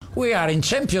We are in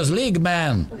Champions League,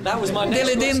 man. That was my next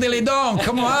Dilly din, dilly dong,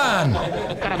 come on.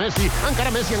 Encara Messi,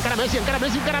 encara Messi, encara Messi, encara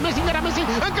Messi, encara Messi, encara Messi,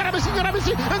 encara Messi, encara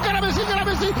Messi, encara Messi, encara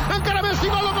Messi, encara Messi,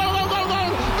 gol, gol, gol, gol, gol,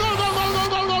 gol, gol, gol, gol,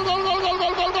 gol, gol, gol, gol,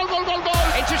 gol, gol, gol, gol, gol, gol.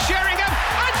 Into Sheringham,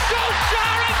 and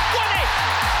Solskjaer has won it.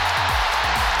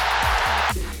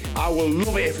 I will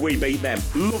love it if we beat them.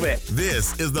 Love it.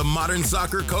 This is the Modern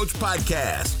Soccer Coach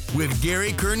Podcast with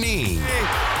Gary Curneen.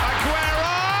 Aguero!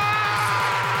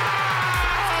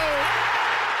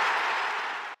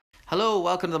 Hello,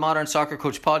 welcome to the Modern Soccer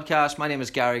Coach Podcast. My name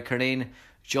is Gary Curneen.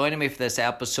 Joining me for this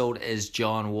episode is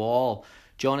John Wall.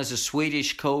 John is a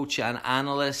Swedish coach and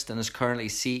analyst and is currently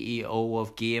CEO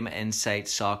of Game Insight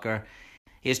Soccer.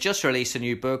 He has just released a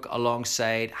new book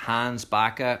alongside Hans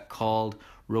Backe called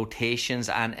Rotations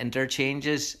and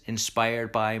Interchanges,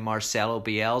 inspired by Marcelo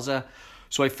Bielsa.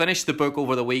 So I finished the book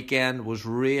over the weekend, was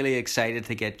really excited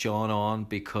to get John on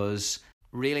because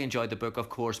really enjoyed the book, of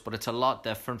course, but it's a lot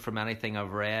different from anything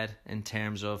I've read in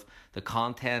terms of the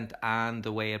content and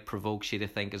the way it provokes you to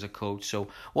think as a coach. So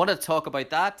wanted to talk about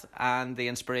that and the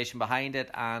inspiration behind it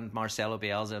and Marcelo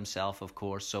Bielsa himself, of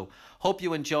course. So hope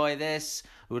you enjoy this.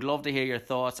 We would love to hear your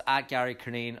thoughts at Gary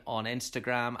Curneen on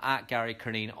Instagram, at Gary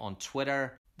Curneen on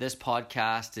Twitter. This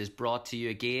podcast is brought to you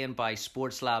again by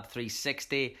Sports Lab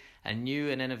 360, a new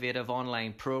and innovative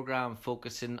online program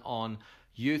focusing on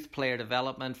youth player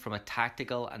development from a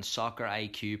tactical and soccer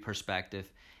IQ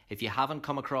perspective. If you haven't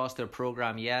come across their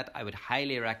program yet, I would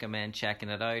highly recommend checking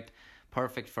it out.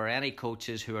 Perfect for any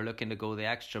coaches who are looking to go the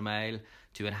extra mile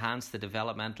to enhance the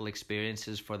developmental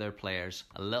experiences for their players.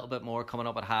 A little bit more coming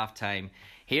up at halftime.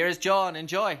 Here's John.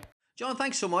 Enjoy. John,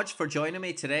 thanks so much for joining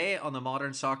me today on the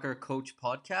Modern Soccer Coach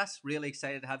Podcast. Really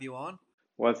excited to have you on.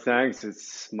 Well, thanks.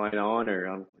 It's my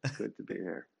honor. It's good to be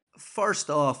here. First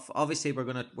off, obviously we're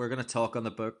gonna talk on the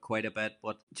book quite a bit,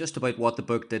 but just about what the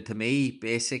book did to me.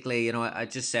 Basically, you know, I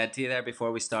just said to you there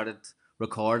before we started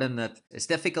recording that it's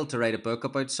difficult to write a book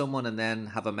about someone and then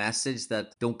have a message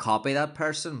that don't copy that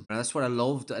person. And that's what I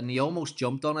loved, and you almost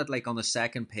jumped on it like on the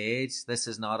second page. This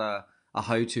is not a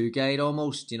how-to guide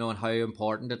almost, you know, and how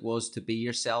important it was to be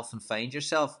yourself and find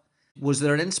yourself. Was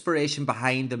there an inspiration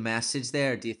behind the message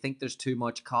there? Do you think there's too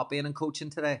much copying and coaching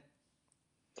today?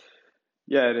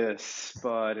 Yeah, it is,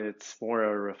 but it's more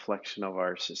a reflection of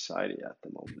our society at the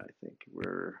moment. I think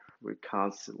we're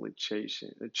constantly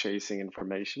chasing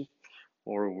information,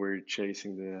 or we're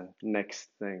chasing the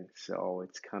next thing. So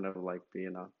it's kind of like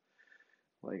being a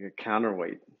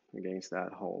counterweight against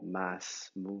that whole mass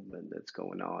movement that's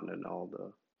going on and all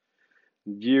the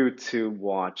YouTube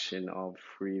watching of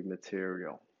free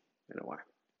material in a way.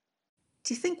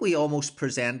 Do you think we almost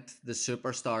present the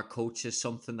superstar coach as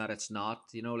something that it's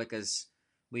not? You know, like as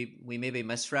we maybe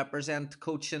misrepresent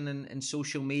coaching in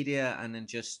social media and in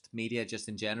just media just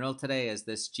in general today as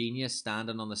this genius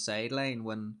standing on the sideline,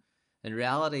 when in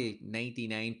reality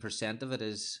 99% of it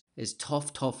is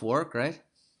tough work, right?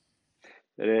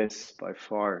 It is by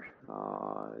far.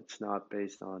 It's not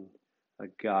based on a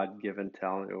God-given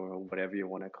talent or whatever you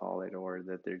want to call it, or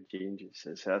that they're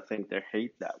geniuses. I think they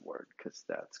hate that word because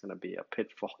that's going to be a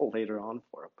pitfall later on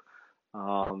for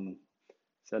them.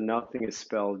 So nothing is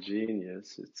spelled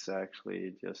genius. It's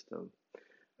actually just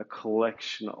a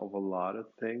collection of a lot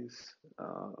of things.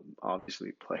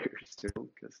 Obviously players too,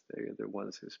 because they're the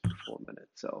ones who's performing it.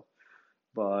 So,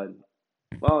 but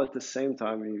well, at the same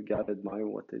time, you got to admire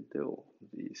what they do,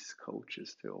 these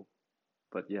coaches too.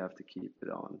 But you have to keep it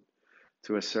on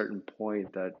to a certain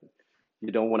point that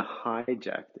you don't want to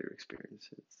hijack their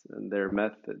experiences and their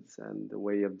methods and the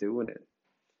way of doing it.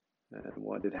 And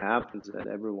what it happens is that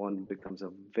everyone becomes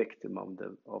a victim of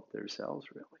themselves,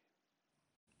 really.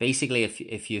 Basically,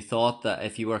 if you thought that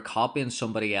if you were copying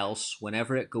somebody else,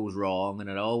 whenever it goes wrong, and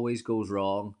it always goes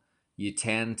wrong, you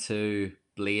tend to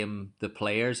blame the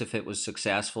players if it was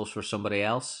successful for somebody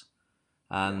else,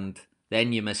 and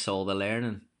then you miss all the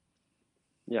learning.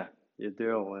 Yeah, you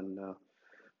do, and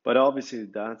but obviously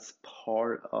that's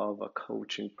part of a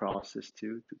coaching process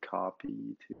too, to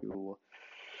copy,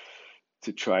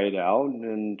 to try it out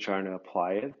and trying to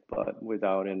apply it, but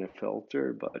without any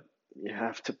filter. But you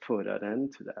have to put an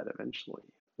end to that eventually.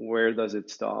 Where does it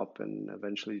stop? And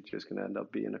eventually you're just going to end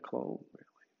up being a clone, really.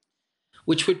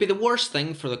 Which would be the worst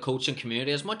thing for the coaching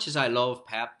community. As much as I love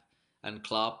Pep and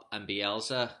Klopp and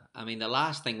Bielsa, I mean, the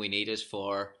last thing we need is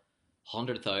for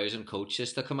 100,000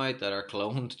 coaches to come out that are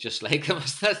cloned just like them.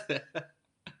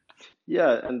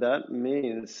 Yeah, and that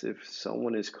means if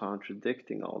someone is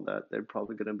contradicting all that, they're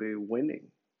probably going to be winning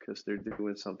because they're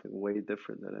doing something way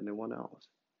different than anyone else.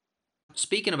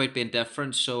 Speaking about being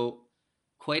different, so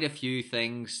quite a few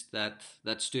things that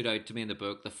stood out to me in the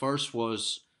book. The first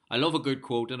was I love a good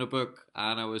quote in a book,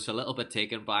 and I was a little bit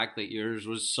taken back that yours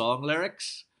was song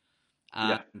lyrics.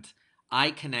 And Yeah.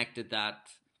 I connected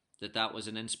that was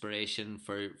an inspiration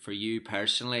for you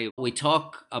personally. We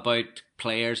talk about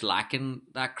players lacking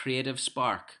that creative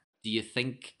spark. Do you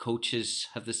think coaches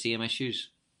have the same issues?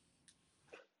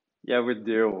 Yeah, we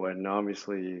do. And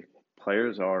obviously,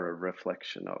 players are a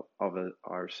reflection of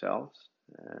ourselves,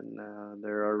 and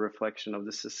they're a reflection of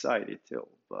the society too.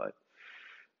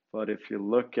 But if you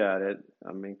look at it,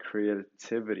 I mean,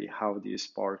 creativity, how do you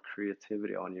spark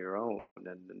creativity on your own? And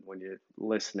then when you're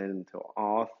listening to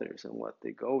authors and what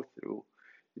they go through,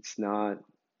 it's not,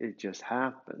 it just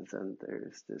happens. And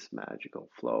there's this magical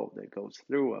flow that goes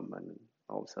through them, and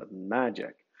all of a sudden,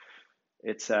 magic.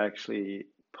 It's actually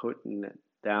putting it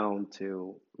down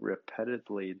to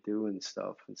repetitively doing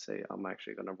stuff and say, I'm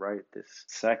actually going to write this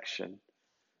section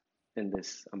in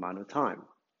this amount of time.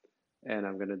 And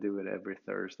I'm going to do it every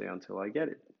Thursday until I get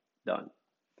it done.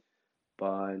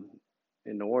 But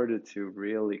in order to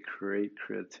really create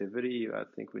creativity, I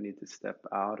think we need to step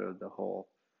out of the whole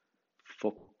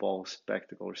football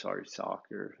spectacle, or sorry,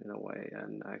 soccer in a way,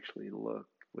 and actually look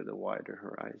with a wider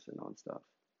horizon on stuff.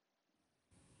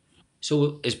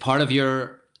 So is part of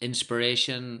your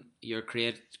inspiration, your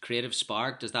creative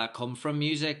spark, does that come from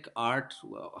music, art?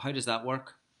 How does that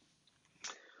work?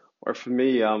 Or for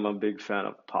me, I'm a big fan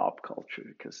of pop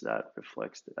culture because that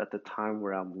reflects at the time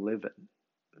where I'm living.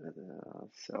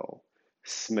 So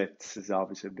Smiths has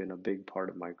obviously been a big part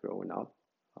of my growing up.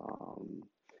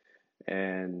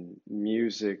 And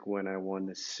music, when I want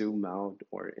to zoom out,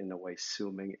 or in a way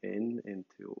zooming in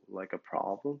into like a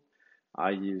problem,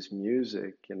 I use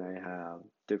music, and I have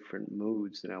different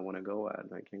moods that I want to go at.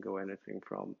 I can go anything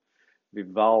from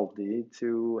Vivaldi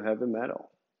to heavy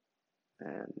metal.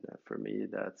 And for me,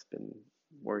 that's been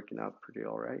working out pretty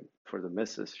all right. For the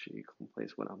missus, she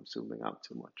complains when I'm zooming out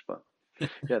too much. But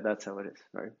yeah, that's how it is,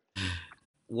 right?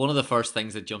 One of the first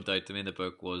things that jumped out to me in the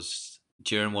book was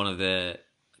during one of the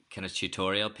kind of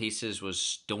tutorial pieces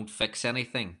was don't fix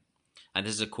anything. And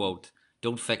this is a quote,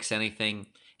 don't fix anything.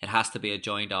 It has to be a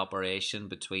joint operation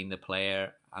between the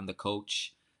player and the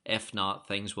coach. If not,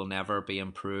 things will never be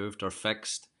improved or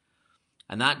fixed.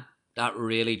 And that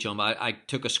really jumped. I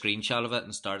took a screenshot of it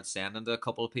and started sending to a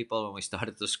couple of people when we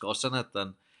started discussing it.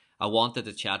 And I wanted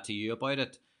to chat to you about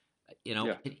it. You know,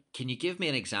 Yeah. Can you give me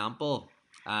an example?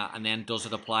 And then does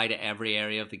it apply to every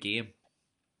area of the game?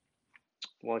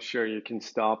 Well, sure, you can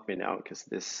stop me now because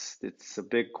it's a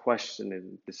big question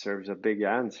and it deserves a big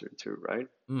answer too, right?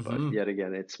 But yet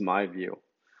again, it's my view.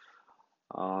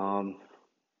 Um,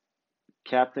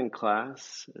 Captain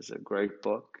Class is a great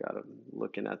book.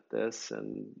 Looking at this,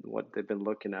 and what they've been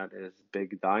looking at is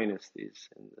big dynasties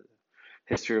in the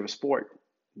history of a sport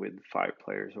with 5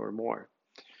 players or more.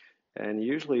 And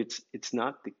usually it's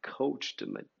not the coach that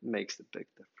makes the big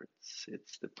difference.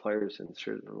 It's the players, and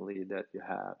certainly that you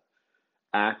have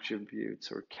attributes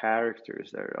or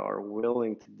characters that are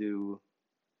willing to do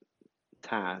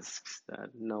tasks that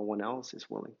no one else is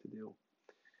willing to do.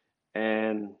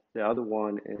 And the other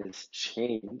one is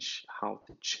how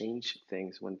to change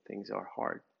things when things are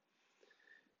hard.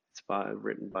 It's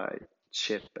written by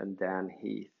Chip and Dan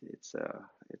Heath. It's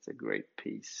a great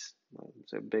piece.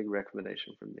 It's a big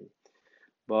recommendation from me.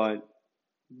 But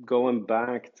going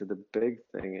back to the big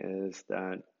thing is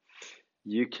that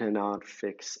you cannot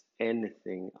fix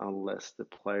anything unless the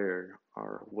player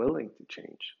are willing to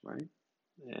change, right?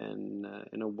 And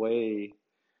in a way,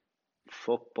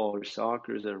 football or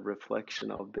soccer is a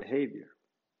reflection of behavior.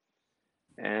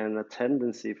 And a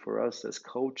tendency for us as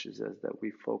coaches is that we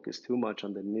focus too much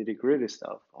on the nitty gritty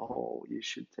stuff. Oh, you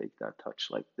should take that touch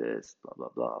like this, blah, blah,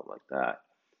 blah, like that.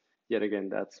 Yet again,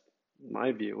 that's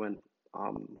my view, and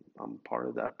I'm part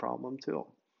of that problem too.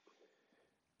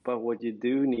 But what you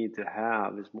do need to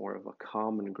have is more of a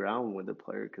common ground with the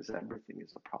player, because everything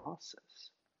is a process.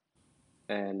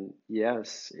 And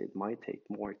yes, it might take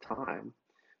more time,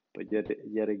 but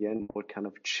yet again, what kind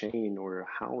of chain or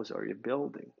house are you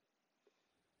building?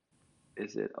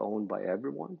 Is it owned by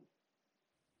everyone,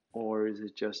 or is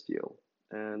it just you?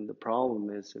 And the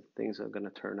problem is, if things are going to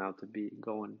turn out to be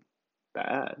going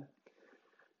bad,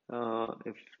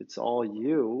 if it's all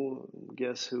you,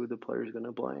 guess who the player's going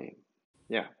to blame?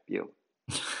 Yeah, you.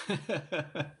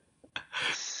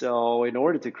 So in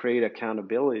order to create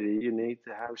accountability, you need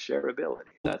to have shareability.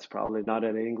 That's probably not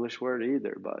an English word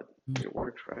either, but it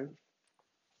works, right?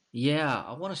 Yeah,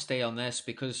 I want to stay on this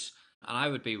because, and I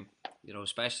would be,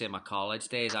 especially in my college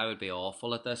days, I would be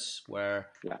awful at this, where,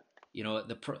 the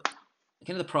kind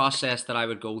of the process that I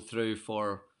would go through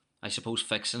for, I suppose,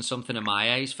 fixing something in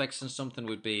my eyes, fixing something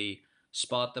would be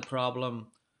spot the problem,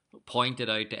 point it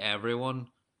out to everyone,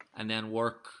 and then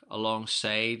work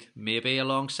alongside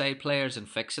players in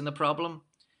fixing the problem.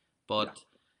 But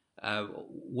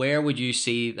where would you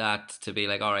see that to be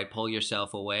like, all right, pull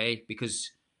yourself away?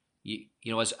 Because you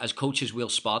know, as coaches, we'll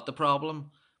spot the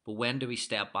problem, but when do we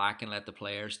step back and let the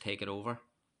players take it over?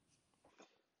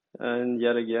 And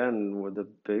yet again, with the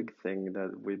big thing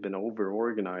that we've been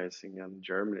over-organizing, and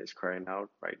Germany is crying out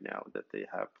right now that they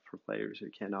have for players who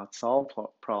cannot solve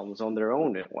problems on their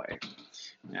own in a way,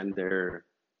 and they're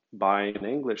buying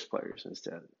English players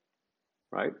instead,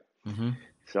 right? Mm-hmm.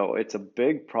 So it's a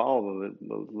big problem.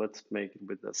 Let's make it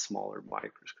with a smaller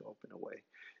microscope in a way.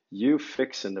 You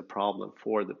fixing the problem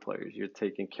for the players. You're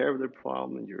taking care of the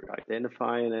problem. You're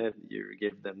identifying it. You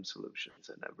give them solutions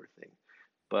and everything.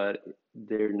 But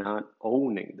they're not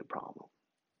owning the problem,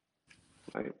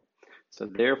 right? So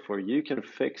therefore, you can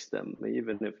fix them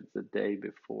even if it's the day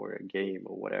before a game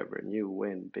or whatever, and you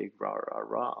win, big rah rah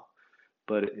rah.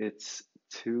 But it's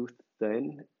too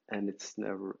thin, and it's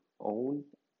never owned,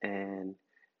 and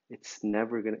it's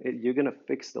never you're gonna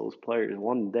fix those players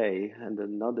one day, and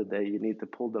another day you need to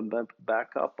pull them back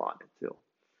up on it too.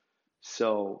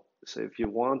 So if you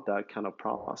want that kind of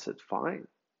process, fine.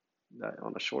 That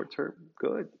on a short term,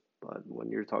 good. But when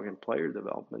you're talking player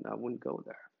development, I wouldn't go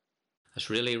there. That's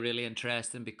really, really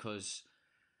interesting because,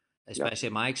 Yeah. especially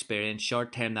in my experience,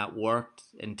 short term that worked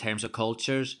in terms of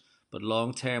cultures, but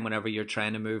long term, whenever you're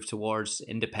trying to move towards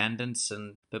independence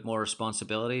and a bit more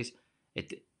responsibilities,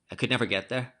 I could never get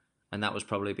there, and that was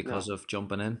probably because No. of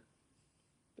jumping in.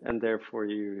 And therefore,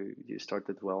 you start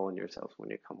to dwell on yourself when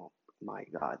you come up. My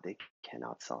God, they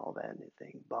cannot solve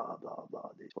anything. Blah blah blah.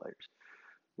 These players.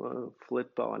 Well,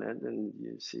 flip on it, and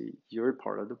you see you're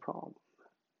part of the problem.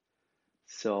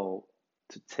 So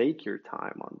to take your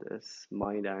time on this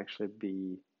might actually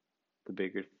be the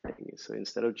bigger thing. So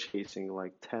instead of chasing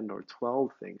like 10 or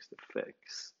 12 things to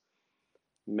fix,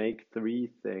 make 3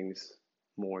 things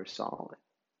more solid.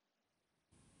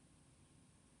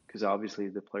 Because obviously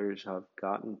the players have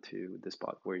gotten to the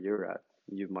spot where you're at.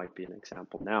 You might be an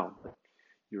example now, but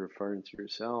you're referring to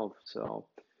yourself. So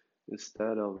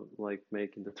instead of like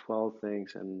making the 12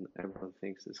 things and everyone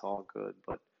thinks it's all good,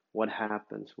 but what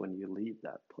happens when you leave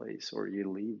that place or you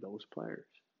leave those players?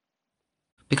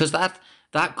 Because that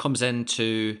comes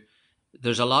into,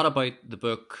 there's a lot about the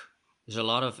book, there's a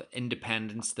lot of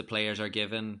independence the players are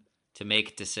given to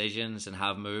make decisions and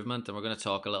have movement, and we're going to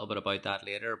talk a little bit about that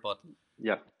later. But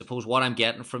yeah, I suppose what I'm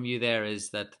getting from you there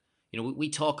is that, you know, we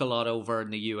talk a lot over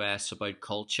in the US about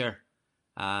culture,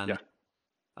 and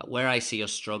where I see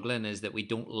us struggling is that we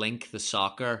don't link the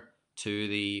soccer to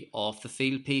the off the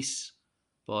field piece.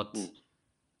 But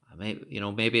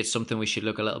maybe it's something we should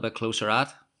look a little bit closer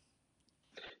at.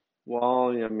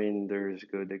 Well, I mean, there's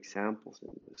good examples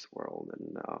in this world,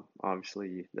 and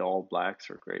obviously the All Blacks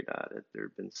are great at it.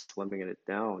 They've been slimming it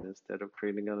down instead of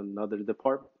creating another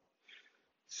department.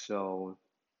 So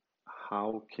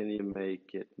how can you make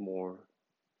it more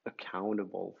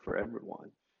accountable for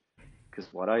everyone?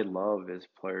 Because what I love is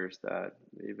players that,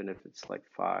 even if it's like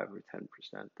 5 or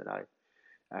 10%, that I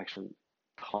actually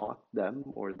taught them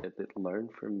or that they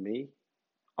learned from me,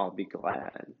 I'll be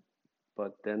glad.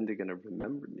 But then they're going to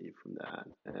remember me from that.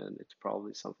 And it's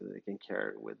probably something they can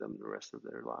carry with them the rest of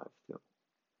their life too.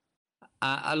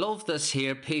 I love this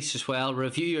here piece as well.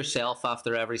 Review yourself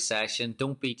after every session.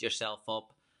 Don't beat yourself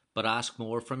up, but ask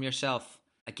more from yourself.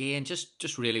 Again,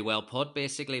 just really well put,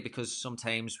 basically, because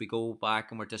sometimes we go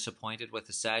back and we're disappointed with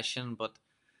the session, but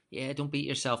yeah, don't beat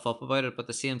yourself up about it. But at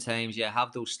the same time, yeah,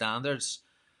 have those standards.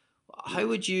 How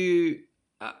would you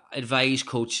advise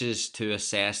coaches to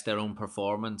assess their own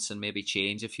performance and maybe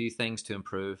change a few things to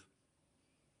improve?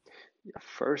 Yeah,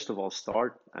 first of all,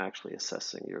 start actually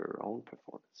assessing your own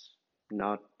performance,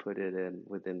 not put it in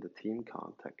within the team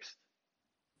context.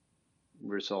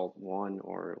 Result won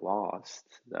or lost,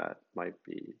 that might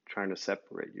be trying to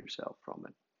separate yourself from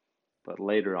it, but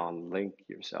later on link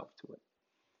yourself to it.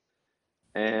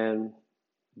 And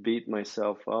beat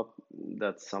myself up,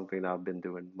 that's something I've been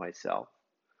doing myself,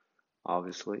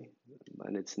 obviously,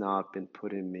 and it's not been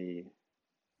putting me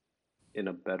in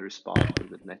a better spot for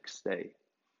the next day.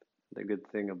 The good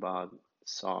thing about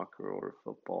soccer or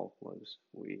football, was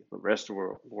the rest of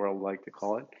the world like to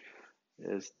call it,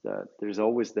 is that there's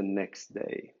always the next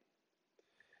day.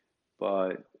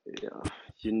 But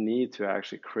you need to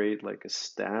actually create like a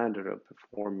standard of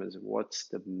performance. What's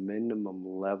the minimum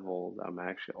level that I'm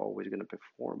actually always going to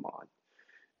perform on,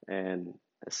 and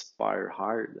aspire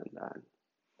higher than that.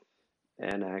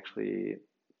 And actually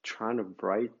trying to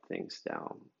write things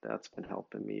down, that's been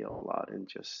helping me a lot. And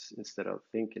just instead of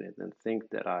thinking it, then think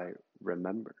that I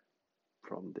remember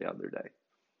from the other day.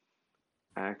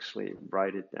 actually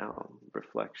write it down,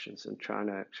 reflections, and trying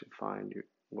to actually find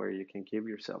where you can give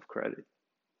yourself credit.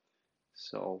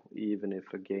 So even if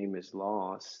a game is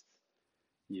lost,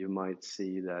 you might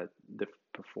see that the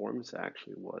performance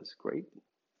actually was great.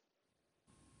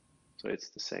 So it's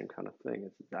the same kind of thing.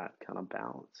 It's that kind of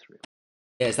balance, really.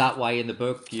 Is that why in the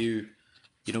book you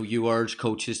urge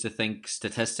coaches to think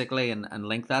statistically and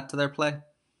link that to their play?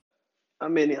 I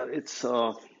mean, it's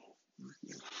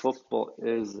football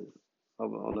is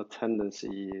on a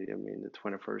tendency. I mean, the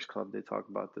 21st Club, they talk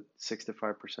about that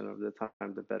 65% of the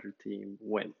time the better team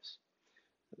wins.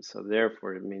 So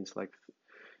therefore, it means like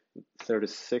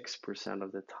 36%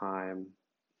 of the time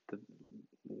the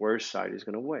worst side is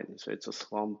going to win. So it's a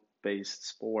slump-based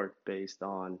sport based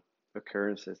on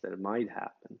occurrences that might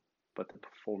happen, but the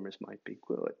performance might be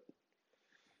good.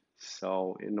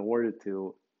 So in order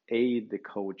to aid the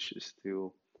coaches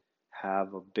to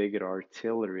have a bigger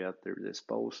artillery at their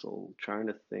disposal, trying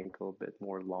to think a little bit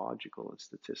more logical and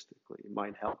statistically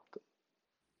might help them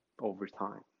over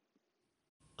time.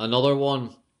 Another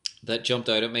one that jumped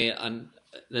out at me, and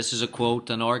this is a quote: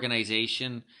 "An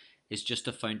organization is just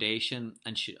a foundation,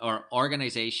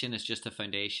 organization is just a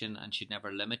foundation, and should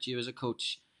never limit you as a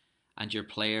coach and your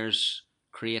players'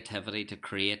 creativity to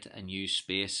create a new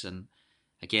space." And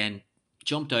again,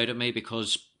 jumped out at me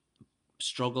because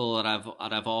struggle that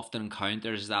I've often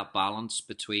encountered is that balance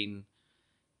between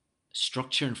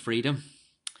structure and freedom.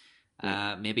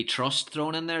 Maybe trust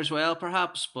thrown in there as well,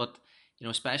 perhaps, but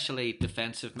especially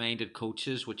defensive-minded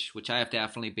coaches, which I have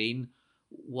definitely been.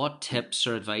 What tips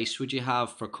or advice would you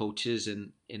have for coaches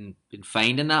in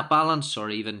finding that balance,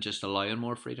 or even just allowing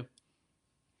more freedom?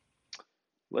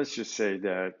 Let's just say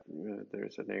that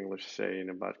there's an English saying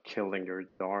about killing your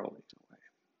darlings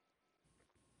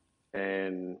away.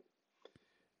 And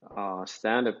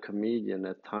stand-up comedian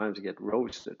at times get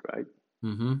roasted, right?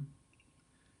 Mm-hmm.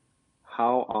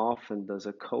 How often does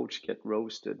a coach get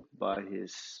roasted by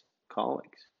his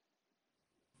colleagues?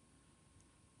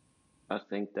 I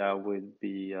think that would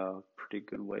be a pretty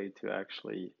good way to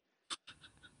actually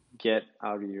get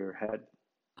out of your head.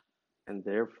 And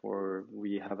therefore,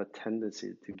 we have a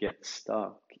tendency to get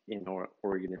stuck in our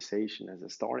organization as a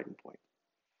starting point.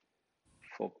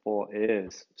 Football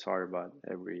is, sorry about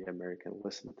every American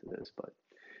listening to this, but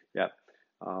yeah,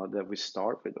 that we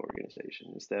start with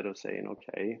organization instead of saying,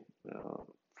 okay,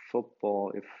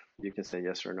 football, if you can say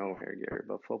yes or no here, Gary,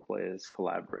 but football is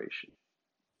collaboration.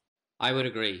 I would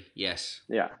agree, yes.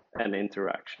 Yeah, and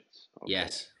interactions. Okay.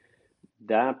 Yes.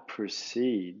 That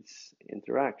precedes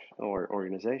interaction or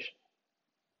organization.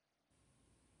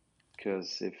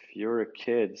 Because if you're a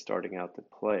kid starting out to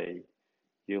play,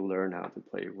 you learn how to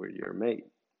play with your mate,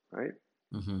 right?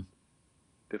 Mm-hmm.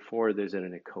 Before there's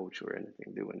any coach or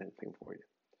anything doing anything for you.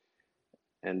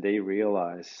 And they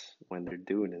realize when they're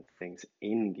doing things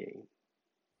in game,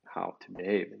 how to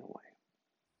behave in a way.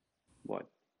 What,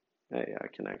 hey, I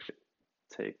can actually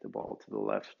take the ball to the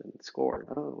left and score.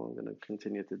 Oh, well, I'm going to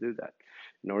continue to do that.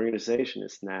 An organization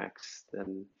is next.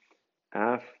 And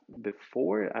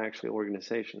before actually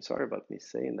organization, sorry about me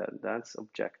saying that, that's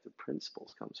objective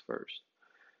principles comes first.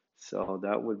 So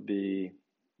that would be,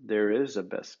 there is a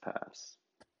best pass.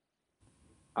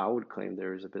 I would claim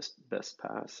there is a best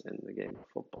pass in the game of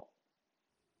football.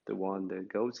 The one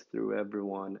that goes through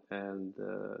everyone and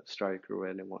the striker or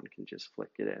anyone can just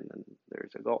flick it in and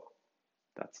there's a goal.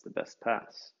 That's the best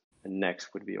pass. And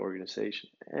next would be organization.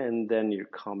 And then you're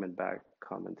coming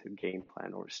to game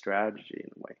plan or strategy in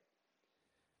a way.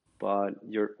 But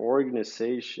your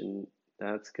organization,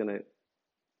 that's going to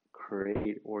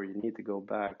create, or you need to go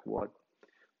back, what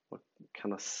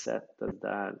kind of set does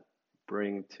that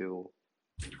bring to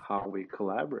how we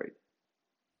collaborate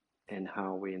and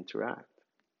how we interact?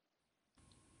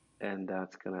 And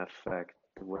that's going to affect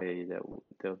the way that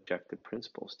the objective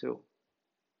principles too,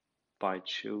 by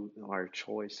our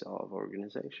choice of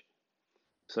organization.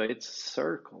 So it's a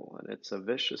circle, and it's a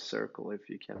vicious circle if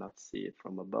you cannot see it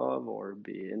from above or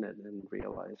be in it and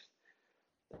realize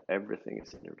that everything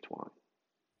is intertwined.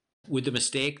 Would the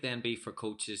mistake then be for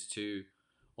coaches to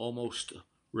almost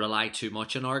rely too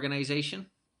much on organization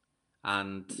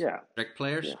and trick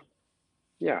players?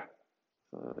 Yeah.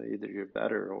 Either you're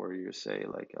better or you say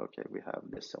like, okay, we have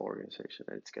this organization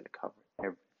and it's going to cover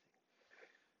everything.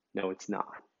 No, it's not.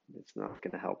 It's not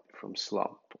going to help you from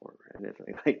slump or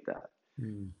anything like that.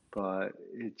 But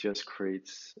it just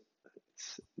creates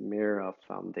mere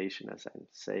foundation, as I'm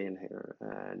saying here,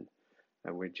 and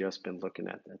we've just been looking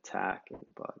at attacking.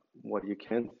 But what you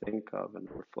can think of and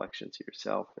reflection to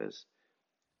yourself is,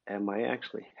 am I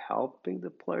actually helping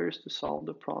the players to solve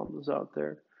the problems out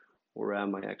there, or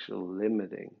am I actually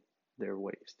limiting their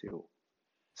ways too?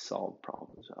 solve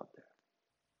problems out there.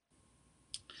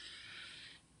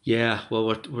 Yeah, well,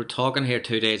 we're talking here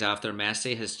 2 days after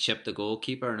Messi has chipped the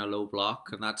goalkeeper in a low block,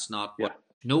 and that's not what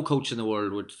no coach in the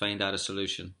world would find that a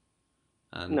solution.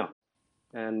 And No,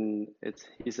 and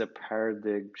he's a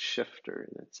paradigm shifter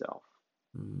in itself.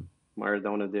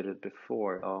 Maradona did it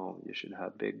before. Oh, you should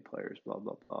have big players, blah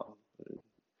blah blah.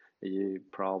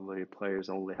 Players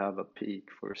only have a peak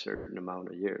for a certain amount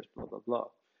of years, blah blah blah.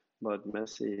 But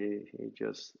Messi, he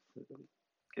just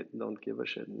don't give a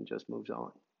shit and just moves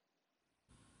on.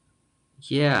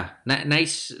 yeah,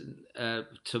 nice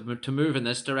to move in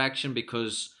this direction,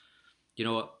 because you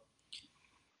know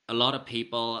a lot of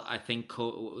people, I think,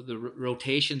 the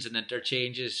rotations and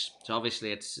interchanges. So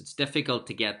obviously, it's difficult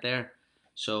to get there.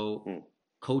 So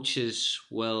coaches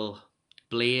will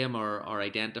blame or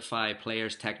identify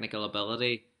players' technical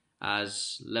ability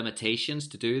as limitations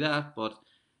to do that. But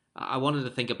I wanted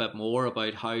to think a bit more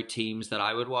about how teams that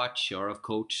I would watch or have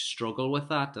coached struggle with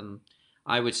that. And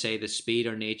I would say the speed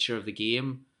or nature of the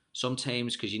game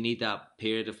sometimes, because you need that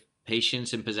period of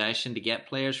patience in possession to get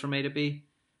players from A to B.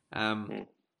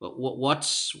 But what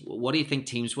do you think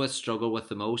teams struggle with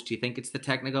the most? Do you think it's the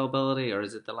technical ability, or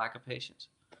is it the lack of patience?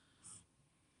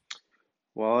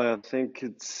 Well, I think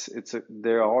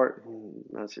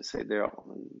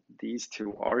these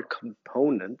two are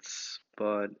components,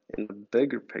 but in the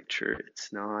bigger picture,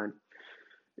 it's not.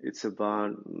 It's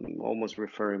about almost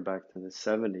referring back to the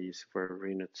 70s, where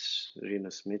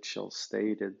Rinus Mitchell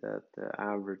stated that the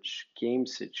average game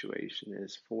situation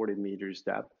is 40 meters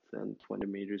depth and 20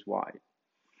 meters wide.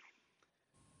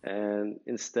 And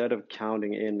instead of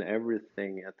counting in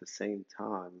everything at the same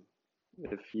time,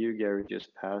 if you, Gary,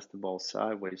 just pass the ball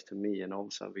sideways to me, and all of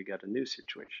a sudden we got a new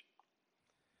situation.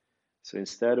 So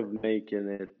instead of making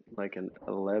it like an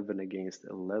 11 against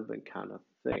 11 kind of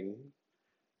thing,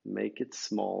 make it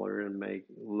smaller and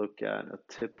look at a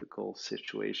typical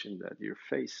situation that you're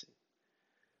facing.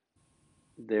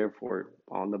 Therefore,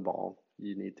 on the ball,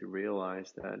 you need to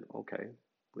realize that, okay,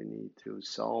 we need to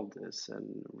solve this,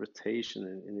 and rotation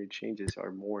and interchanges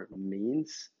are more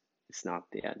means. It's not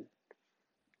the end.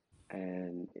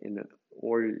 And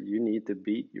you need to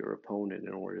beat your opponent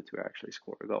in order to actually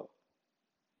score a goal.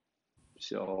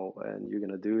 So, and you're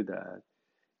gonna do that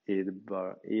either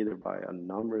by a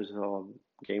numbers of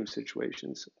game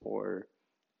situations, or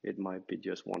it might be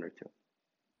just one or two.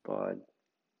 But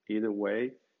either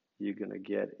way, you're gonna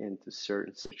get into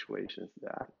certain situations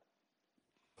that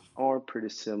are pretty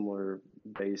similar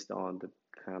based on the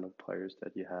kind of players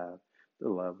that you have, the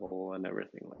level and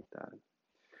everything like that.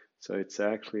 So it's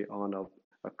actually on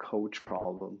a coach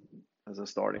problem as a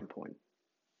starting point.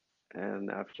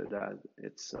 And after that,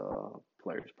 it's a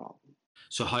player's problem.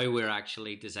 So how we're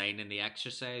actually designing the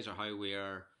exercise, or how we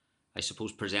are, I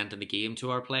suppose, presenting the game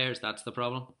to our players, that's the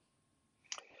problem?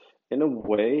 In a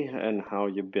way, and how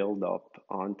you build up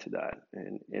onto that,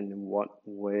 and in what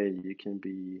way you can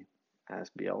be, as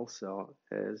Bielsa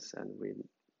is, and we've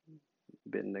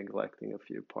been neglecting a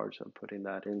few parts of putting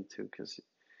that into, because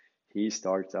he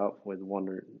starts out with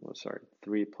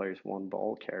 3 players, 1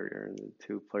 ball carrier, and the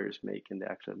 2 players making the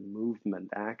actual movement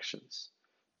actions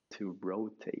to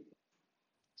rotate.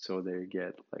 So they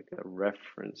get like a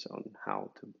reference on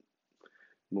how to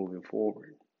moving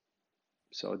forward.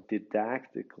 So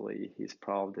didactically, he's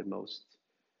probably the most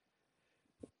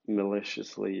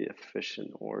maliciously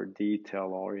efficient or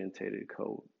detail-orientated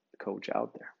coach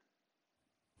out there.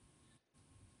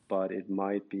 But it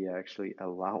might be actually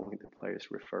allowing the players,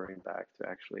 referring back to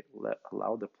actually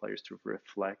allow the players to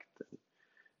reflect and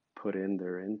put in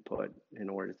their input in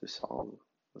order to solve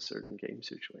a certain game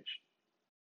situation.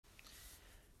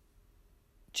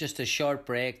 Just a short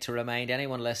break to remind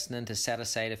anyone listening to set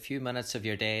aside a few minutes of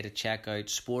your day to check out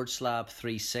Sports Lab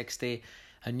 360,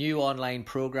 a new online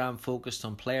program focused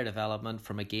on player development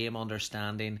from a game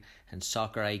understanding and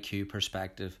soccer IQ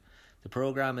perspective. The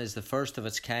program is the first of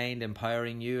its kind,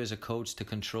 empowering you as a coach to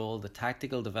control the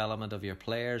tactical development of your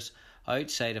players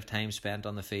outside of time spent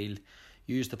on the field.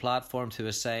 Use the platform to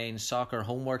assign soccer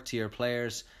homework to your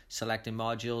players, selecting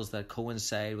modules that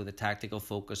coincide with the tactical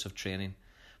focus of training.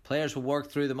 Players will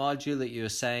work through the module that you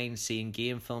assign, seeing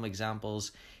game film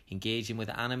examples, engaging with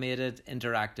animated,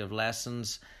 interactive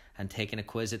lessons, and taking a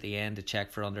quiz at the end to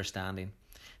check for understanding.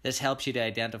 This helps you to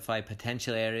identify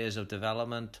potential areas of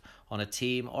development on a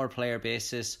team or player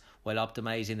basis while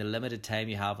optimizing the limited time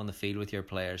you have on the field with your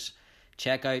players.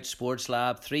 Check out Sports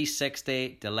Lab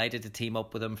 360. Delighted to team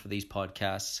up with them for these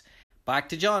podcasts. Back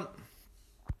to John.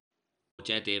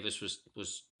 Jed Davis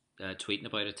was tweeting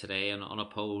about it today and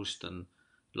unopposed, and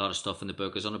a lot of stuff in the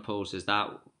book is unopposed. Is that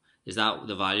Is that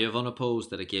the value of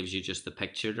unopposed, that it gives you just the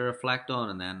picture to reflect on,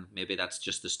 and then maybe that's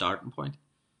just the starting point?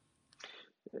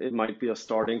 It might be a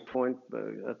starting point, but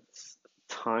at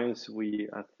times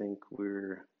I think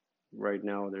right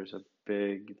now there's a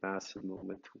big, massive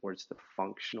movement towards the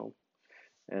functional,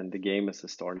 and the game is a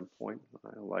starting point.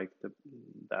 I like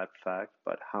that fact,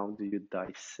 but how do you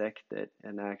dissect it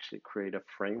and actually create a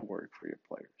framework for your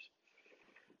players?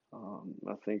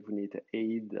 I think we need to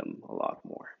aid them a lot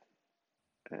more,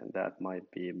 and that might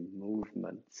be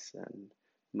movements and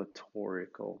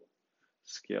motorical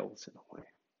skills in a way.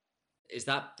 Is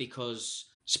that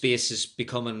because space is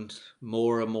becoming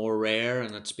more and more rare,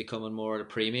 and it's becoming more at a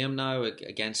premium now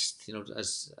against,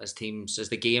 as teams, as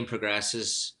the game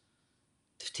progresses,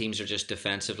 teams are just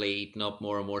defensively eating up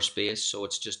more and more space, so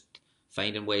it's just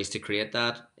finding ways to create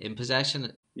that in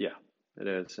possession? Yeah, it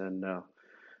is. And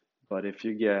but if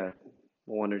you get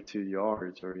 1 or 2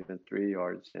 yards or even 3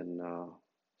 yards in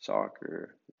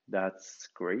soccer, that's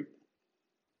great.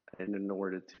 And in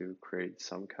order to create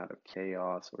some kind of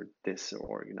chaos or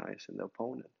disorganize the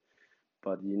opponent.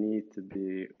 But you need to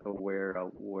be aware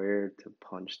of where to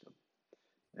punch them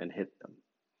and hit them.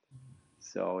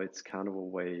 So it's kind of a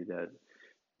way that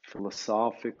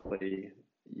philosophically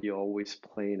you're always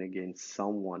playing against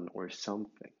someone or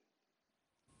something.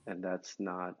 And that's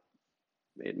not,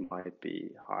 it might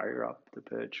be higher up the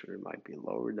pitch or it might be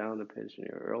lower down the pitch in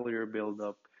your earlier build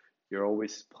up. You're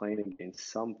always playing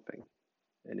against something.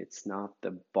 And it's not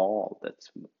the ball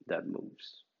that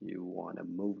moves. You want to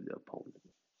move the opponent.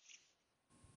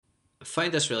 I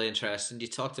find this really interesting. You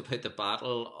talked about the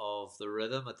battle of the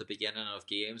rhythm at the beginning of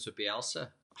games with Bielsa.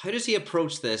 How does he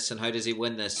approach this and how does he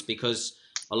win this? Because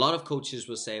a lot of coaches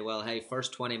will say, well, hey,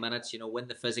 first 20 minutes, win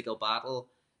the physical battle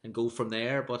and go from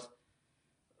there. But,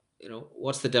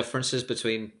 what's the differences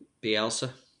between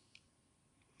Bielsa?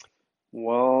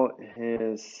 Well,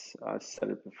 I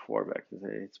said it before back in the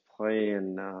day, it's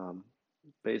playing,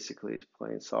 basically it's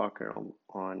playing soccer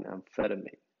on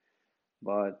amphetamine.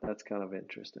 But that's kind of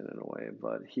interesting in a way.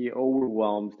 But he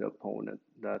overwhelms the opponent.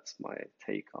 That's my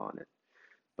take on it.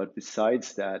 But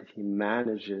besides that, he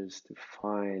manages to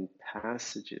find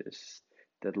passages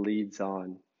that leads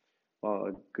on. Well,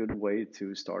 a good way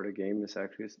to start a game is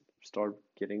actually start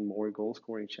getting more goal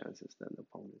scoring chances than the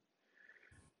opponent.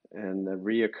 And the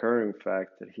reoccurring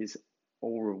fact that he's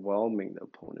overwhelming the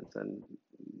opponents, and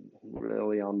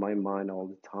really on my mind all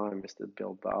the time is the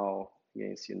Bilbao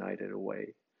against United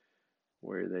away,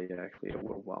 where they actually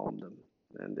overwhelmed them,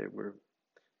 and they were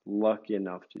lucky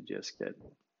enough to just get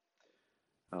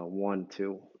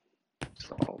 1-2.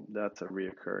 So that's a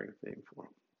reoccurring thing for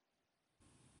them.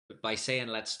 By saying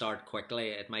let's start quickly,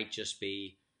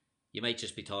 you might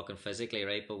just be talking physically,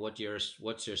 right? But what's your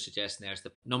suggestion there is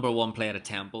the number one, play at a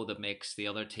tempo that makes the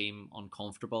other team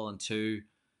uncomfortable, and two,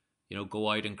 go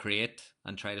out and create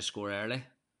and try to score early.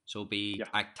 So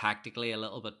act tactically a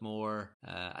little bit more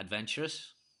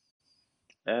adventurous.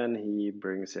 And he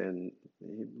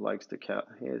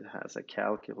has a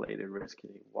calculated risk,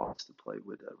 and he wants to play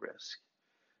with a risk.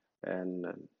 And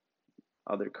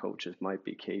other coaches might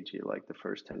be cagey, like the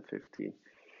first 10, 15.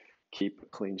 Keep a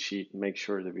clean sheet, make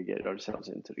sure that we get ourselves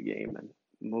into the game and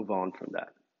move on from that.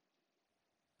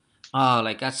 Oh,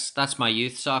 like that's my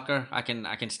youth soccer. I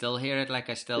can still hear it. Like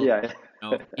I still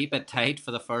keep it tight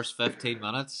for the first 15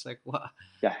 minutes. Like what?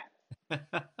 Yeah.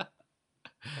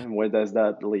 And where does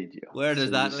that lead you? Where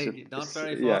does that lead you? Not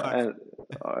very far. Yeah, and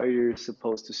are you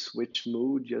supposed to switch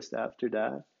mood just after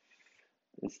that?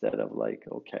 Instead of like,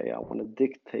 okay, I want to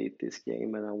dictate this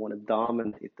game and I want to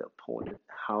dominate the opponent.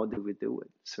 How do we do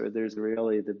it? So there's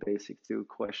really the basic two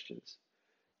questions.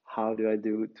 How do I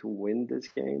do it to win this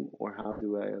game, or how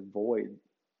do I avoid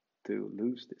to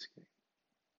lose this game?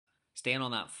 Staying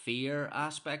on that fear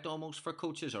aspect almost for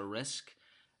coaches, or risk.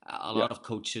 A lot of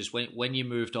coaches, when you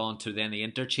moved on to then the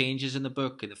interchanges in the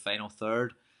book, in the final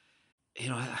third,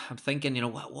 I'm thinking,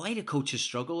 why do coaches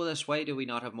struggle with this? Why do we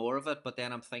not have more of it? But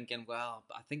then I'm thinking, well,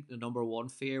 I think the number one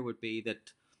fear would be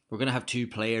that we're going to have two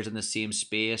players in the same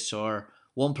space, or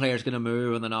one player's going to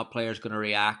move and the other player's going to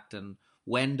react. And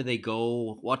when do they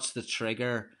go? What's the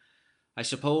trigger? I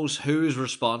suppose, who's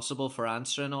responsible for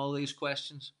answering all these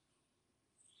questions?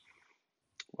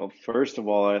 Well, first of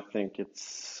all, I think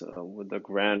it's with the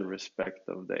grand respect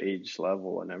of the age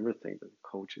level and everything that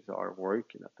coaches are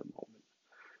working at the moment.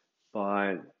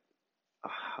 But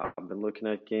I've been looking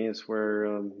at games where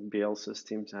Bielsa's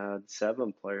teams had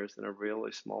 7 players in a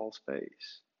really small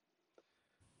space.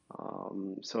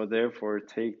 So therefore,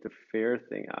 take the fair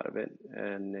thing out of it.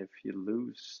 And if you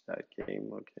lose that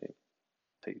game, okay,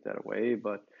 take that away.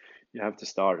 But you have to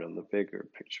start on the bigger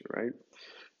picture, right?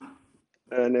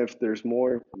 And if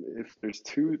there's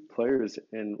two players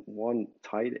in one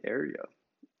tight area,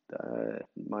 that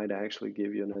might actually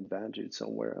give you an advantage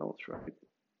somewhere else, right?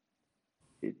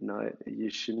 You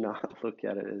should not look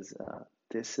at it as a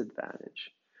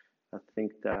disadvantage. I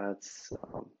think it's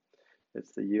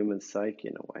the human psyche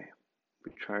in a way.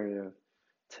 We try to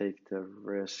take the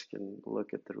risk and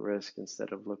look at the risk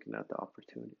instead of looking at the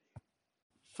opportunity.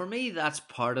 For me, that's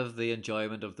part of the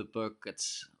enjoyment of the book.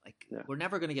 It's like Yeah. we're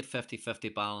never going to get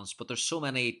 50-50 balance, but there's so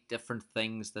many different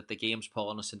things that the game's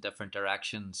pulling us in different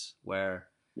directions, where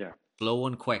Yeah. slow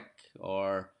and quick,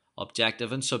 or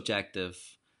objective and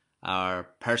subjective,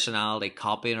 or personality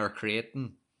copying or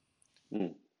creating.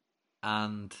 Mm.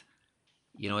 And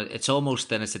it's almost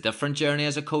then it's a different journey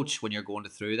as a coach when you're going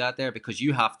through that there, because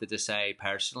you have to decide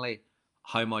personally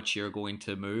how much you're going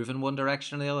to move in one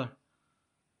direction or the other.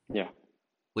 Yeah.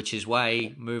 Which is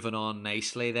why, moving on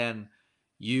nicely then,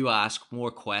 you ask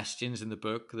more questions in the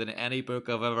book than any book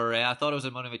I've ever read. I thought it was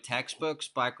in one of my textbooks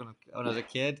back when I was a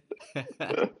kid.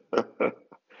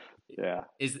 Yeah.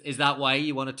 Is that why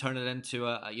you want to turn it into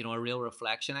a real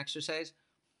reflection exercise?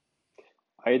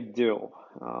 I do,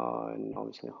 and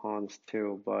obviously Hans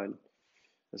too, but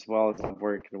as well as I'm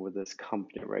working with this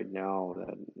company right now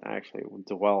that actually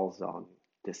dwells on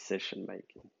decision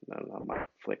making. And I might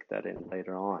flick that in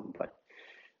later on, but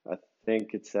I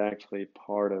think it's actually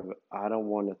part of, I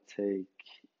want to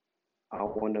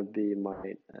be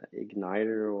my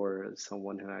igniter, or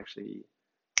someone who actually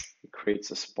creates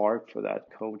a spark for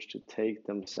that coach to take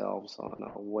themselves on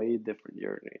a way different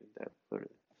journey that they're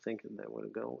thinking they want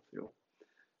to go through,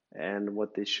 and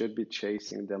what they should be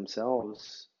chasing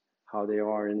themselves, how they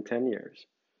are in 10 years,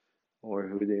 or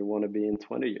who they want to be in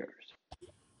 20 years.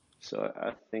 So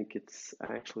I think it's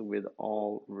actually, with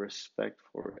all respect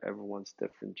for everyone's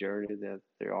different journey that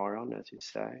they are on, as you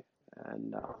say,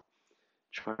 and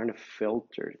trying to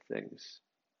filter things.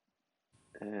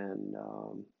 And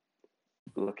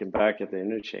looking back at the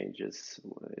interchanges,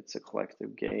 it's a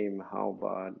collective game. How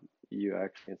about you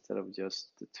actually, instead of just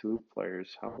the two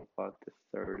players, how about the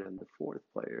third and the fourth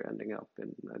player ending up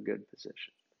in a good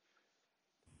position?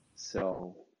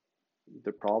 So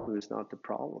the problem is not the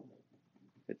problem.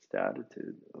 It's the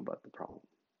attitude about the problem.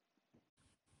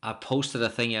 I posted a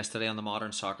thing yesterday on the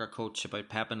Modern Soccer Coach about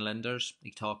Pep and Linders.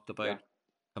 He talked about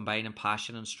combining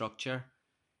passion and structure,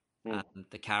 and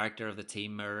the character of the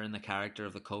team mirroring the character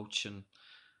of the coach. And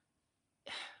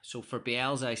so for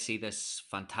Bielsa, I see this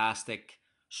fantastic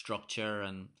structure,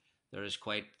 and there is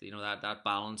quite that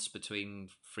balance between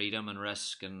freedom and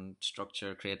risk and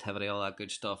structure, creativity, all that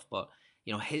good stuff. But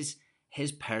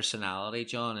his personality,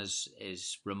 John,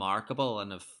 is remarkable,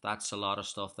 and if that's a lot of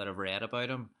stuff that I've read about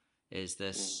him, is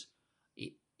this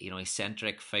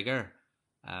eccentric figure.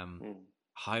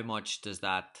 How much does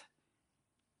that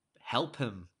help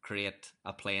him create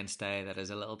a playing style that is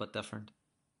a little bit different?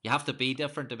 You have to be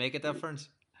different to make a difference.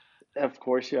 Of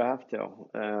course you have to.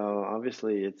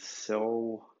 Obviously,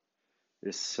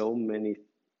 there's so many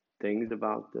things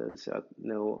about this.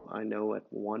 I know at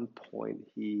one point,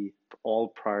 all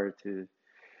prior to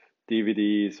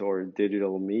DVDs or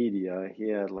digital media, he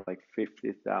had like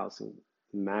 50,000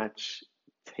 match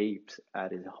tapes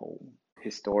at his home,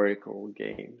 historical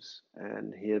games,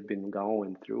 and he had been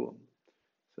going through them.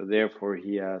 So therefore,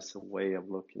 he has a way of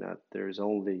looking at, there's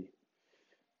only,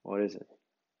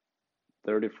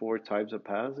 34 types of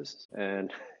passes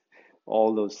and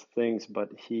all those things, but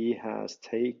he has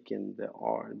taken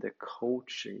the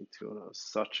coaching to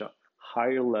such a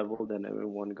higher level than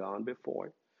everyone gone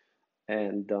before,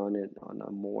 and done it on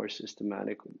a more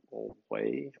systematic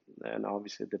way. And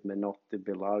obviously the Menotti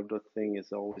Bilardo thing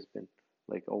has always been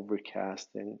like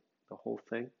overcasting the whole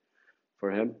thing.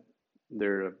 For him,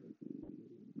 they're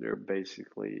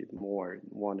basically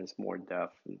one is more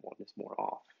def and one is more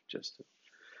off, just to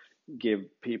give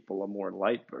people a more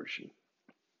light version.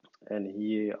 And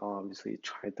he obviously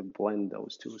tried to blend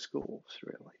those two schools,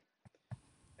 really.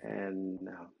 And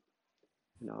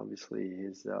obviously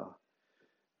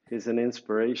he's an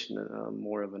inspiration,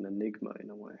 more of an enigma in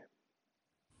a way.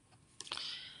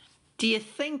 Do you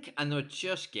think, and they're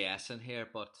just guessing here,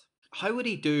 but how would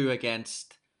he do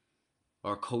against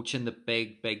or coaching the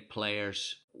big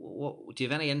players? Do you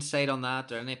have any insight on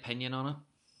that or any opinion on it?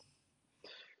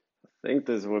 I think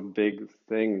there's a big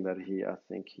thing that I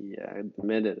think he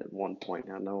admitted at one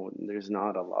point. I know there's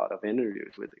not a lot of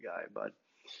interviews with the guy, but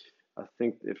I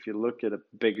think if you look at a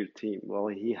bigger team, well,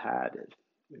 he had it.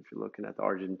 If you're looking at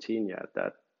Argentina at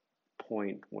that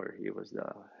point where he was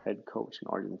the head coach in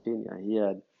Argentina, he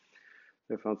had,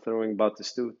 if I'm throwing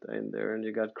Batistuta in there, and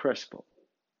you got Crespo.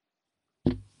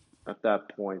 At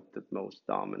that point, the most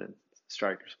dominant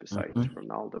strikers besides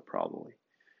Ronaldo probably.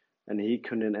 And he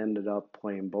couldn't ended up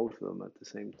playing both of them at the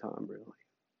same time, really.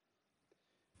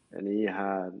 And he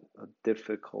had a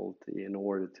difficulty in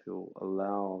order to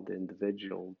allow the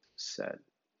individual set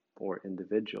or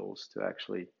individuals to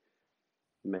actually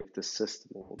make the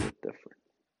system a little bit different.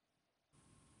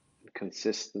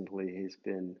 Consistently, he's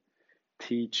been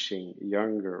teaching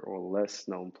younger or less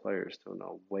known players to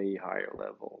a way higher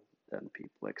level than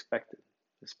people expected,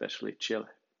 especially Chile.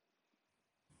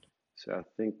 So I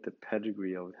think the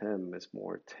pedigree of him is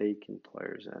more taking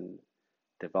players and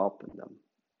developing them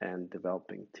and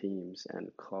developing teams and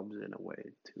clubs in a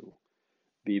way to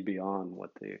be beyond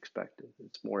what they expected.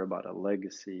 It's more about a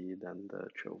legacy than the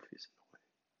trophies in a way.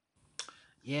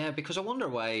 Yeah, because I wonder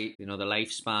why, the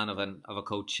lifespan of a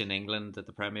coach in England at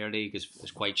the Premier League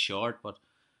is quite short, but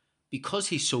because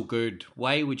he's so good,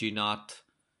 why would you not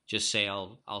just say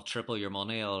I'll triple your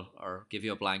money or give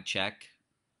you a blank check?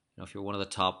 If you're one of the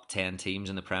top 10 teams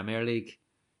in the Premier League,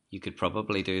 you could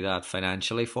probably do that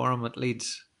financially for him at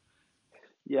Leeds.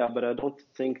 Yeah, but I don't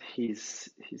think he's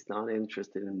not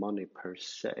interested in money per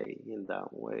se in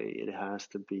that way. It has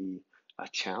to be a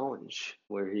challenge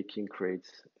where he can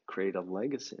create a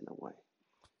legacy in a way.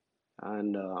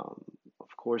 And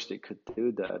of course they could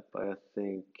do that, but I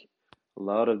think a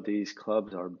lot of these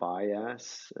clubs are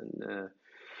biased, and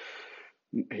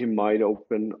he might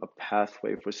open a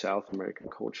pathway for South American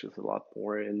coaches a lot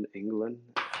more in England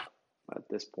at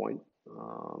this point.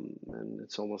 And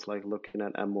it's almost like looking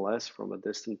at MLS from a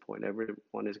distant point.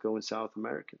 Everyone is going South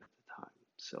American at the time.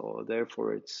 So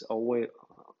therefore, it's always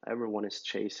everyone is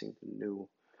chasing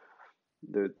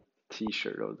the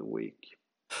T-shirt of the week.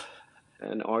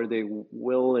 And are they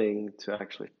willing to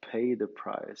actually pay the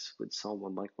price with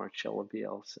someone like Marcelo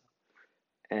Bielsa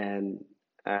and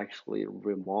actually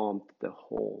remount the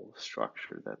whole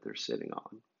structure that they're sitting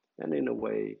on? And in a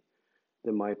way,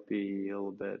 they might be a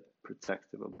little bit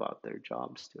protective about their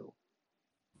jobs too.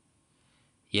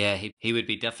 Yeah, he would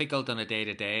be difficult on a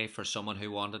day-to-day for someone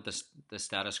who wanted the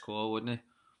status quo, wouldn't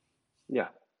he? Yeah.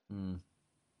 And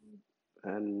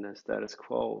the status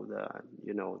quo,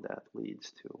 that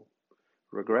leads to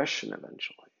regression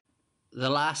eventually. The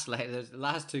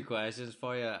last two questions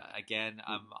for you. Again,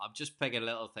 I'm just picking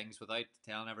little things without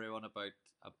telling everyone about.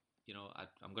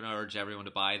 I'm going to urge everyone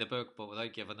to buy the book, but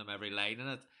without giving them every line in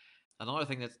it. Another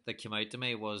thing that came out to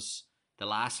me was the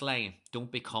last line: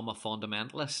 "Don't become a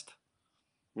fundamentalist."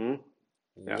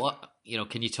 Yeah. What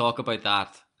can you talk about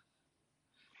that?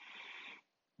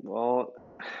 Well,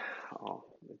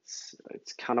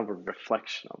 it's kind of a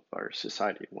reflection of our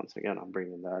society. Once again, I'm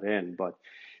bringing that in, but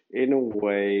in a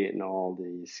way, in all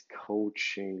these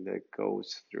coaching that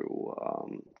goes through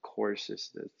courses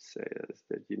that says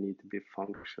that you need to be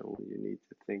functional, you need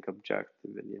to think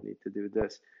objective, and you need to do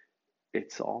this.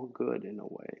 It's all good in a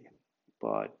way,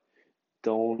 but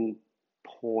don't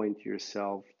point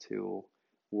yourself to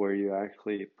where you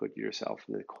actually put yourself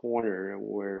in the corner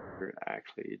where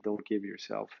actually you don't give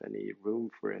yourself any room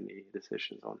for any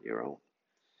decisions on your own.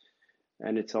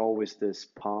 And it's always this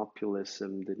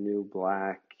populism, the new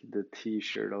black, the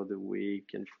T-shirt of the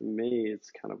week. And for me,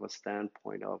 it's kind of a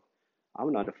standpoint of,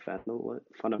 I'm not a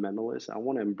fundamentalist. I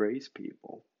want to embrace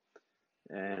people.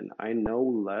 And I know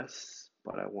less,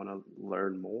 but I want to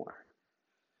learn more.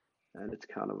 And it's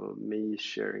kind of me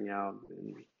sharing out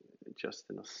just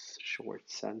in a short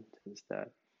sentence that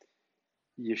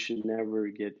you should never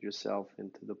get yourself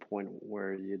into the point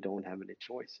where you don't have any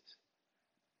choices.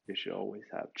 You should always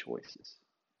have choices.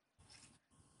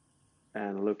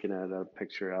 And looking at a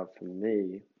picture out for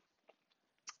me,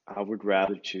 I would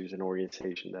rather choose an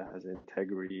organization that has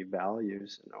integrity,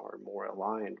 values, and are more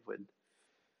aligned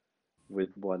with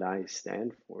what I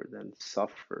stand for than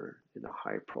suffer in a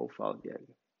high-profile gig.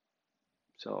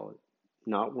 So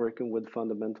not working with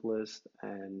fundamentalists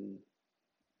and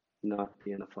not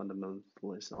being a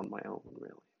fundamentalist on my own,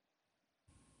 really.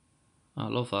 I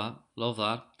love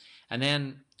that. And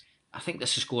then I think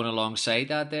this is going alongside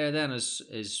that there then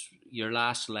is your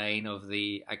last line of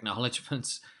the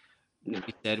acknowledgements. You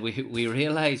said we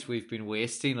realise we've been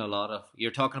wasting a lot of, you're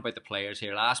talking about the players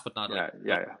here, last but not least.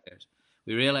 Players.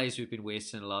 We realise we've been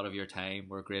wasting a lot of your time.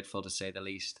 We're grateful to say the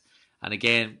least. And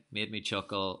again, made me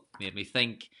chuckle, made me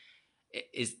think,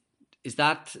 is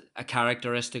that a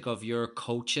characteristic of your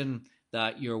coaching,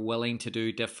 that you're willing to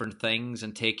do different things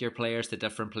and take your players to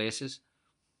different places?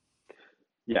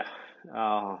 Yeah,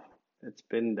 it's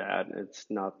been that. It's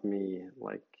not me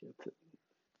like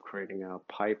creating a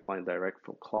pipeline direct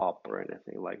from Klopp or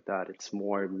anything like that. It's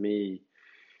more me,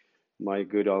 my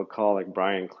good old colleague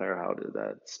Brian Clarehout,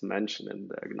 that's mentioned in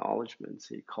the acknowledgements.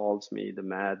 He calls me the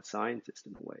mad scientist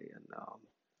in a way, and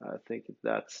I think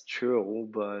that's true,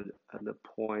 but at the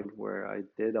point where I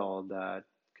did all that,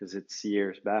 because it's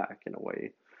years back in a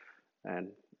way, and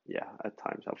yeah, at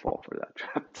times I fall for that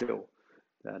trap too,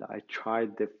 that I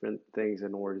tried different things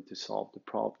in order to solve the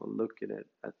problem, looking at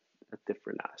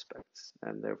different aspects,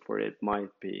 and therefore it might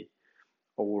be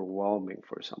overwhelming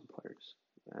for some players.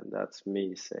 And that's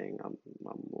me saying I'm a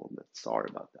little bit sorry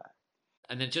about that.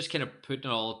 And then just kind of putting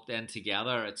it all then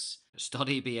together, it's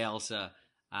study Bielsa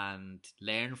and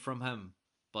learn from him,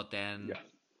 but then,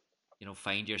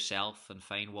 find yourself and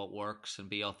find what works and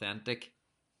be authentic.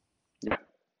 Yeah.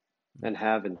 And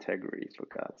have integrity, for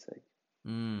God's sake.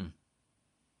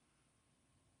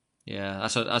 Yeah,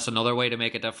 that's another way to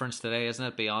make a difference today, isn't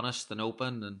it? Be honest and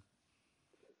open. And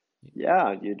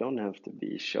yeah, you don't have to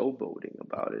be showboating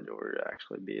about it or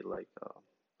actually be like a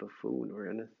buffoon or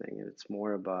anything. It's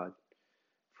more about,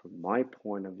 from my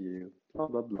point of view, blah,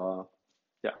 blah, blah.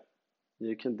 Yeah,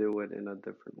 you can do it in a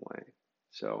different way.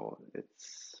 So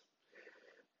it's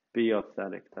be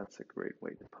authentic. That's a great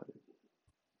way to put it.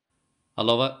 I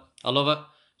love it.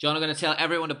 John, I'm going to tell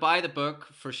everyone to buy the book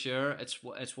for sure. It's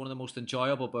one of the most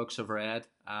enjoyable books I've read,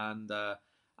 and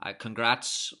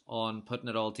congrats on putting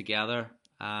it all together.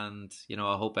 And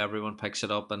I hope everyone picks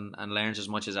it up and learns as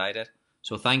much as I did.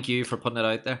 So thank you for putting it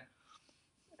out there.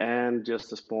 And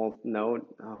just a small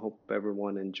note, I hope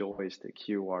everyone enjoys the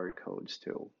QR codes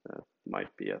too. That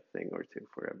might be a thing or two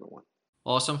for everyone.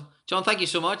 Awesome. John, thank you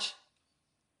so much.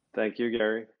 Thank you,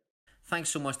 Gary. Thanks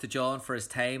so much to John for his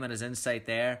time and his insight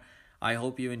there. I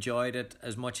hope you enjoyed it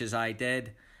as much as I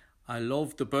did. I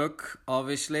loved the book,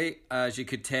 obviously, as you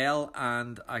could tell,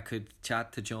 and I could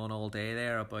chat to John all day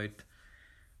there about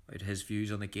his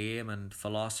views on the game and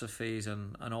philosophies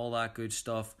and all that good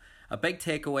stuff. A big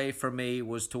takeaway for me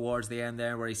was towards the end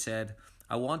there where he said,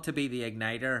 I want to be the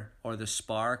igniter or the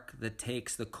spark that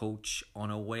takes the coach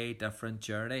on a way different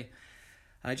journey.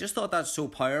 And I just thought that's so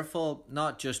powerful,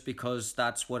 not just because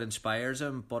that's what inspires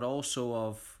him, but also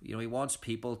of, he wants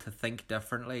people to think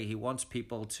differently. He wants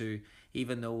people to,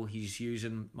 even though he's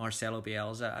using Marcelo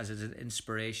Bielsa as an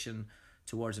inspiration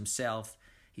towards himself,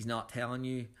 he's not telling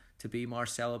you to be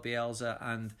Marcelo Bielsa.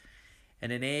 And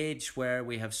in an age where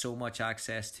we have so much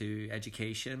access to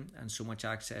education and so much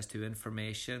access to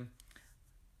information,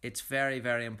 it's very,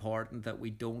 very important that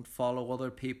we don't follow other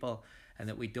people and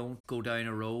that we don't go down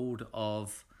a road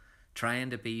of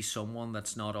trying to be someone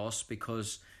that's not us,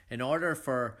 because in order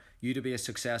for you to be a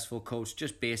successful coach,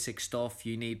 just basic stuff,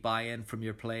 you need buy-in from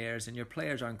your players, and your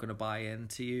players aren't going to buy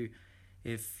into you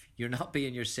if you're not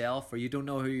being yourself or you don't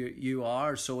know who you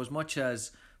are. So as much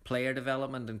as player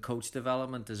development and coach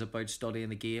development is about studying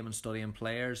the game and studying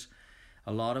players,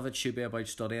 a lot of it should be about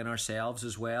studying ourselves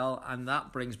as well. And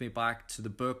that brings me back to the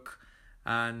book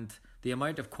and the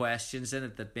amount of questions in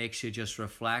it that makes you just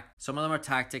reflect. Some of them are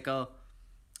tactical,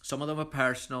 some of them are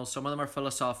personal, some of them are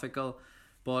philosophical,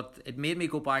 but it made me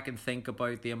go back and think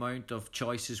about the amount of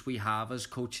choices we have as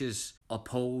coaches.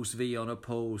 Opposed v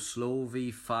unopposed, slow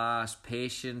v fast,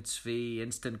 patience v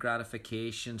instant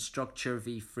gratification, structure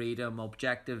v freedom,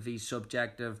 objective v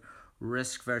subjective,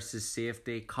 risk versus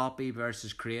safety, copy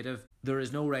versus creative. There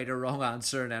is no right or wrong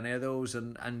answer in any of those,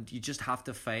 and you just have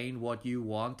to find what you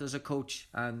want as a coach.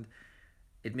 And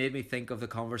it made me think of the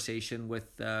conversation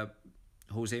with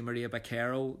Jose Maria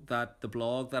Baquero, that the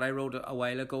blog that I wrote a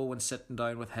while ago, when sitting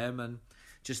down with him, and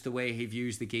just the way he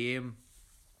views the game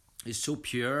is so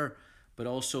pure, but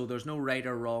also there's no right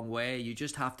or wrong way. You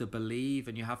just have to believe,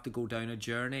 and you have to go down a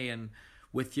journey and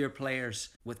with your players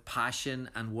with passion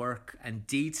and work and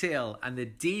detail. And the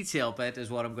detail bit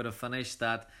is what I'm going to finish,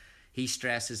 that he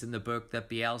stresses in the book that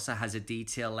Bielsa has a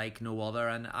detail like no other.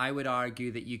 And I would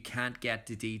argue that you can't get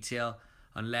to detail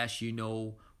unless you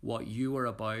know what you are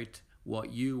about,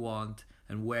 what you want,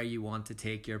 and where you want to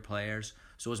take your players.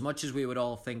 So as much as we would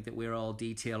all think that we're all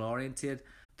detail oriented,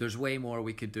 there's way more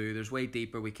we could do. There's way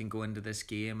deeper we can go into this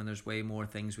game, and there's way more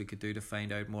things we could do to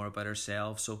find out more about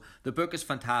ourselves. So the book is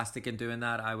fantastic in doing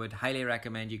that. I would highly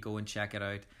recommend you go and check it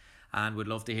out, and would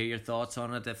love to hear your thoughts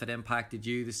on it if it impacted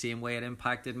you the same way it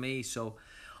impacted me. So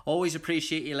always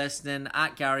appreciate you listening.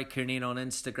 At Gary Curneen on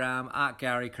Instagram, at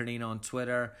Gary Curneen on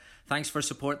Twitter. Thanks for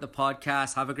supporting the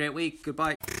podcast. Have a great week.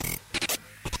 Goodbye.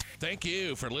 Thank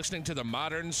you for listening to the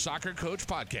Modern Soccer Coach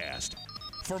Podcast.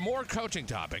 For more coaching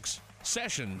topics,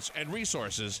 sessions, and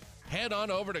resources, head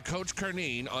on over to Coach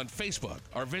Curneen on Facebook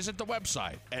or visit the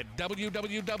website at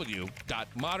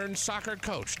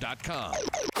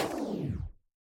www.modernsoccercoach.com.